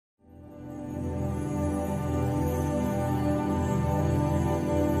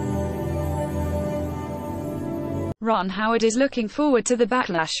Ron Howard is looking forward to the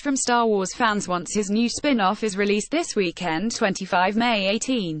backlash from Star Wars fans once his new spin-off is released this weekend, 25 May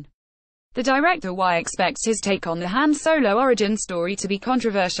 18. The director expects his take on the Han Solo origin story to be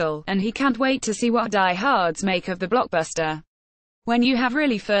controversial, and he can't wait to see what diehards make of the blockbuster. When you have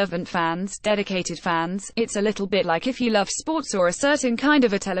really fervent fans, dedicated fans, it's a little bit like if you love sports or a certain kind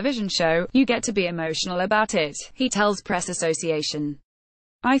of a television show, you get to be emotional about it, he tells Press Association.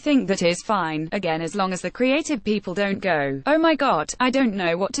 I think that is fine, again as long as the creative people don't go, oh my god, I don't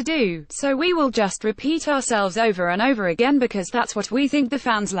know what to do, so we will just repeat ourselves over and over again because that's what we think the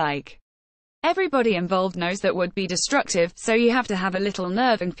fans like. Everybody involved knows that would be destructive, so you have to have a little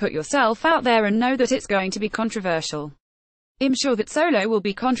nerve and put yourself out there and know that it's going to be controversial. I'm sure that Solo will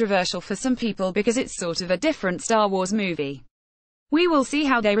be controversial for some people because it's sort of a different Star Wars movie. We will see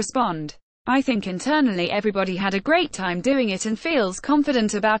how they respond. I think internally everybody had a great time doing it and feels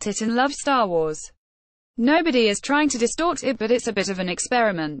confident about it and loves Star Wars. Nobody is trying to distort it, but it's a bit of an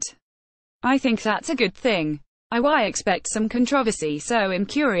experiment. I think that's a good thing. I expect some controversy, so I'm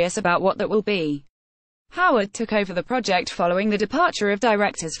curious about what that will be. Howard took over the project following the departure of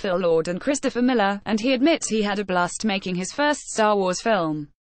directors Phil Lord and Christopher Miller, and he admits he had a blast making his first Star Wars film.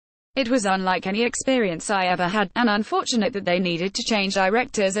 It was unlike any experience I ever had, and unfortunate that they needed to change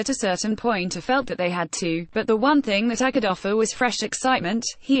directors at a certain point. I felt that they had to, but the one thing that I could offer was fresh excitement,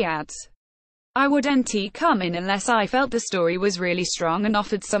 he adds. I wouldn't come in unless I felt the story was really strong and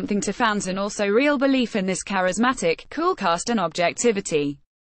offered something to fans and also real belief in this charismatic, cool cast and objectivity.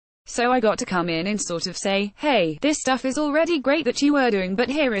 So I got to come in and sort of say, hey, this stuff is already great that you were doing, but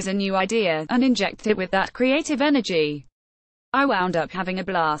here is a new idea, and inject it with that creative energy. I wound up having a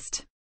blast.